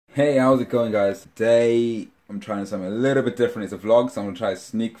Hey, how's it going, guys? Today I'm trying something a little bit different. It's a vlog, so I'm gonna try to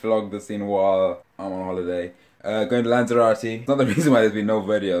sneak vlog this in while I'm on holiday. Going to Lanzarote. It's not the reason why there's been no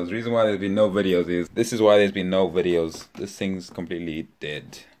videos. The reason why there's been no videos is this is why there's been no videos. This thing's completely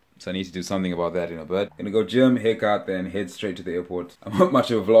dead. So I need to do something about that in a bit. Gonna go gym, haircut, then head straight to the airport. I'm not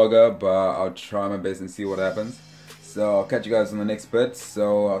much of a vlogger, but I'll try my best and see what happens. So I'll catch you guys on the next bit.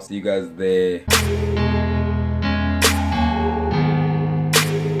 So I'll see you guys there.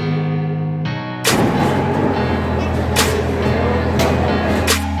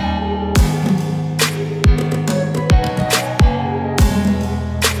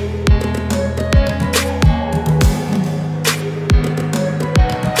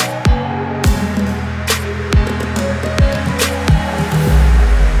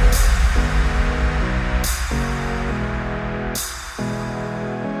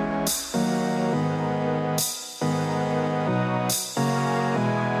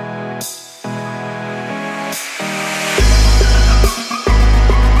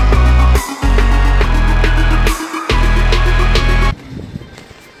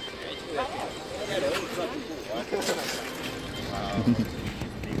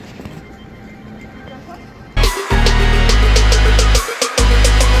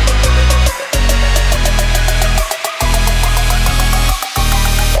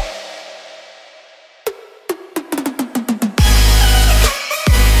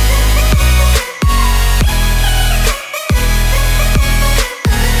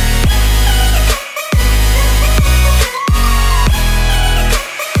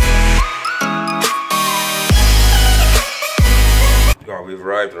 We've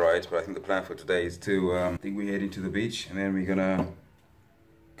arrived, right? But I think the plan for today is to, I think we're heading to the beach and then we're gonna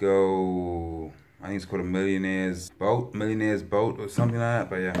go, I think it's called a millionaire's boat or something like that,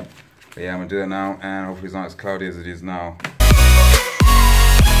 but yeah. I'm gonna do that now and hopefully it's not as cloudy as it is now.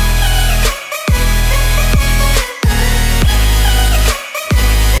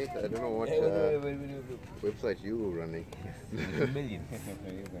 I don't know what website you were running. Million.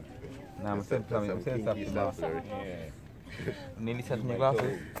 Nah, I'm still stuff. Nearly set in your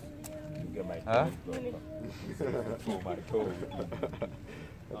glasses. Huh?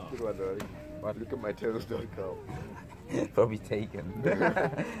 What? Look at my toes.com. Probably taken.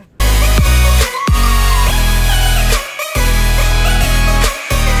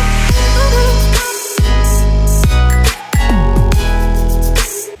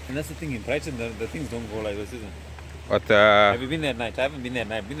 And that's the thing in Brighton, the things don't go like this, isn't it? What Have you been there at night? I haven't been there at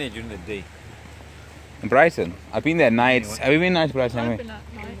night. I've been there during the day. in Brighton? I've been there at night. Have you been at Brighton? I've been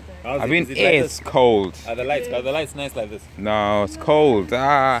at night. I've been. It's cold. Are the lights nice like this? No, it's cold.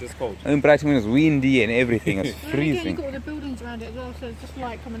 It's just cold. In Brighton when it's windy and everything, it's You've freezing. got all the buildings around it as well, so it's just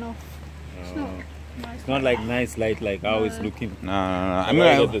light coming off. It's not nice. It's not like nice light like how it's looking. No. I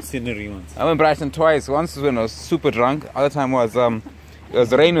mean, the scenery ones. I went to Brighton twice. Once when I was super drunk. Other time was the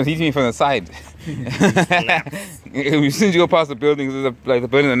rain was hitting me from the side. As soon as you go past the buildings, like the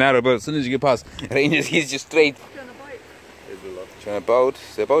buildings are narrow, but as soon as you get past, rain just hits you straight. On a boat. Trying a boat.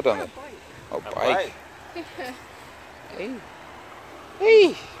 Is there a boat down there? A Oh, bike.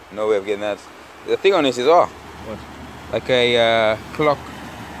 Hey. No way of getting that. The thing on this is What? like a clock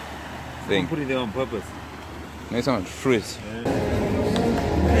thing. Put it there on purpose. Maybe someone threw it.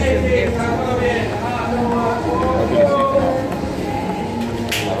 Very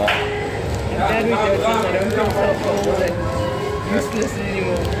dirty, I don't feel so useless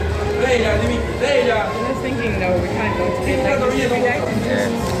anymore. I was thinking, no, we can't go to bed like this every day.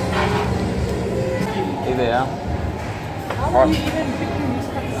 Hey there. How are you even picking these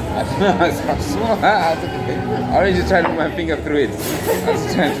cups? I'm small. I was just trying to put my finger through it. I was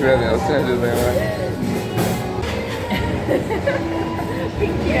trying to really,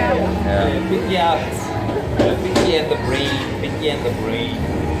 Pinky out. Yeah. Pinky out. Pinky and the brain. Pinky and the brain.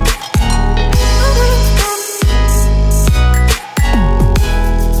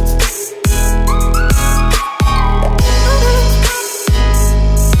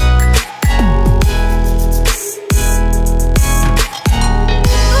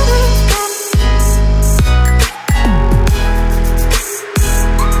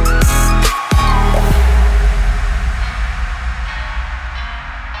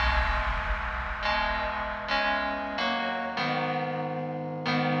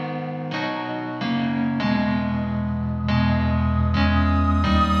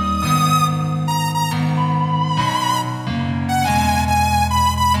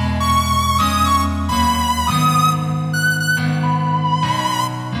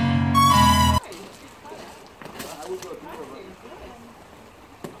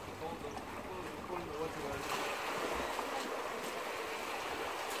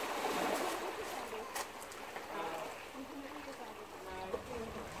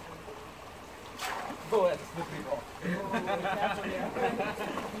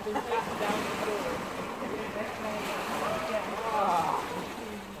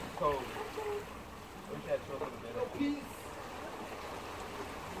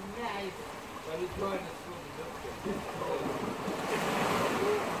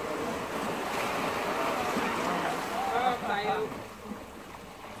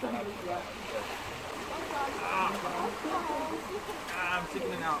 I'm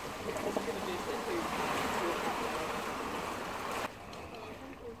sickening out.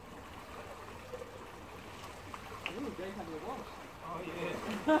 Oh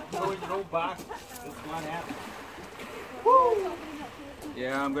yeah. Go back. That's what happened.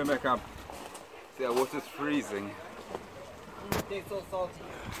 Yeah, I'm going back up. See, the water's freezing. It's so salty.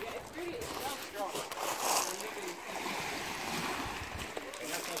 And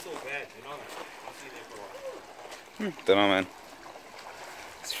that's not so bad, you know. I'll see there for a while. Don't know, man.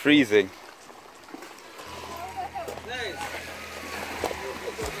 It's freezing.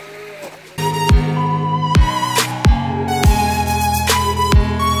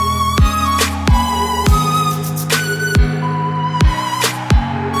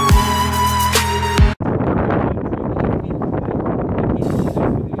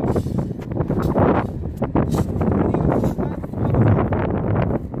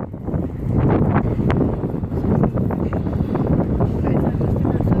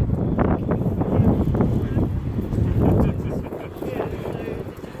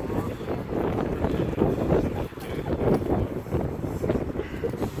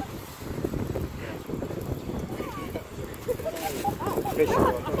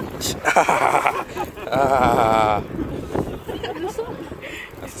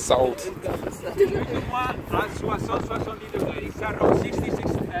 That's salt. At 60,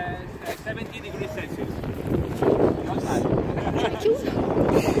 70 degrees Celsius. Not bad.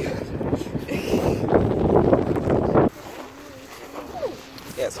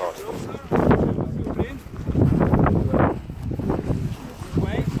 Yeah, it's hot.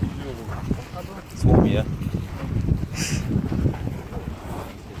 It's warm, yeah.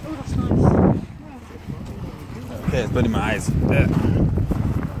 Okay, it's burning my eyes. Here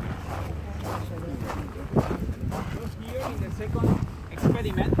in the second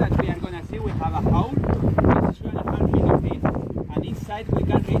experiment that we are going to see, we have a hole which is 2.5 meters deep, and inside we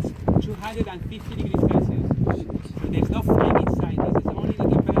can reach 250 degrees Celsius. So there's no flame inside. This is only the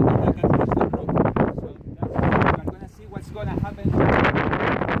temperature that can reach the rock. So that's, we are going to see what's going to happen when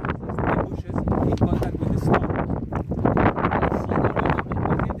the bushes in contact with the stone.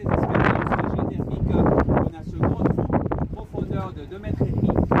 De 2,5 mètres et à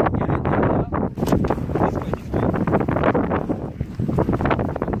l'intérieur,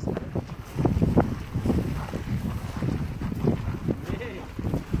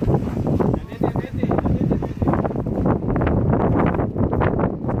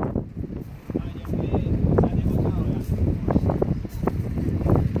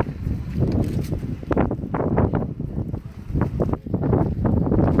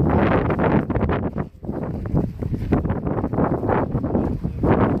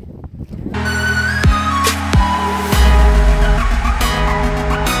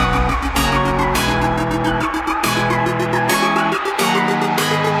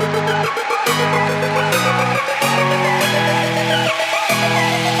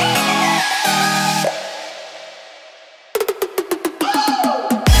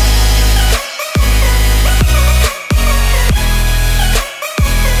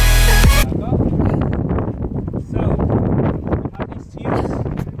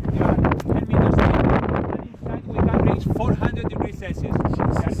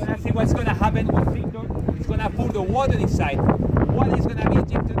 water inside. Water is going to be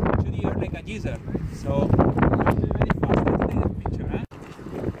injected to the earth like a geyser. So, very fast. Let's take this picture, huh?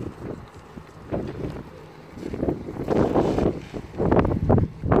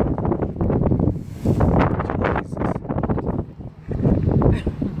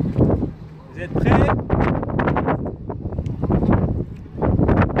 Vous êtes prêts?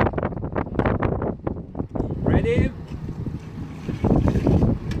 Ready?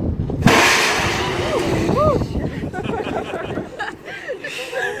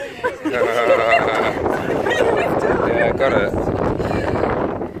 Yeah, I got it.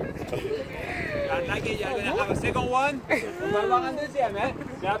 You're gonna have a second one. On va avoir un deuxième, hein.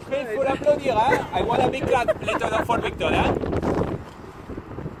 Mais après, il faut l'applaudir, hein. I want a big clap later for Victor, hein.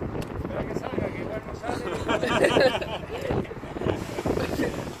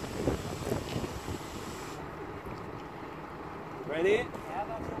 Ready?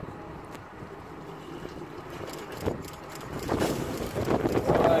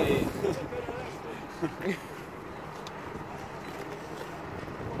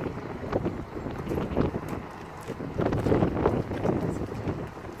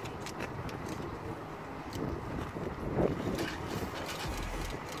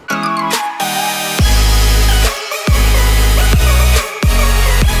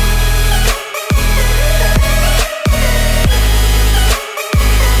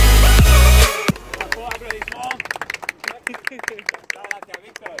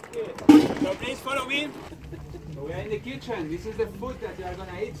 kitchen. This is the food that you are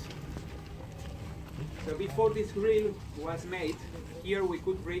gonna eat. So before this grill was made, here we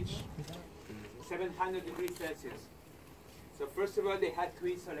could reach 700 degrees Celsius. So first of all, they had to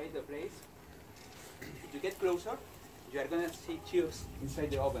isolate the place. If you get closer, you are gonna see tubes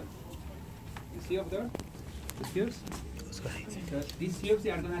inside the oven. You see up there? The tubes? So these tubes,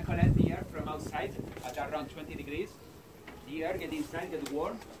 they are gonna collect the air from outside at around 20 degrees. The air get inside, get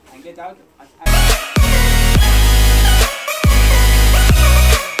warm, and get out at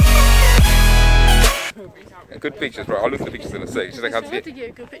Good pictures, bro. I'll look at the pictures in a sec. Just like It's hard to get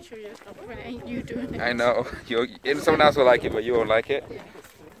a good picture of your stuff when it ain't you doing it. I know. Someone else will like it, but you won't like it.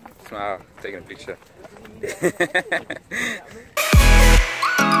 Smile, taking a picture.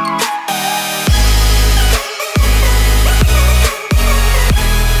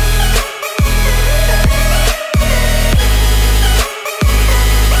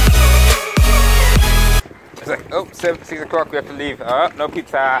 It's like, oh, 6 o'clock, we have to leave. No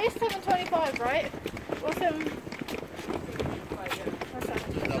pizza. It's 7:25, right? Or 7...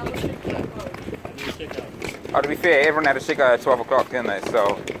 Oh, to be fair, everyone had a shake out at 12 o'clock, didn't they?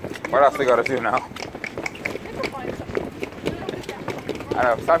 So, what else they got to do now? I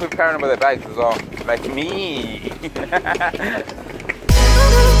know, some people carrying them with their bags as well. Like me.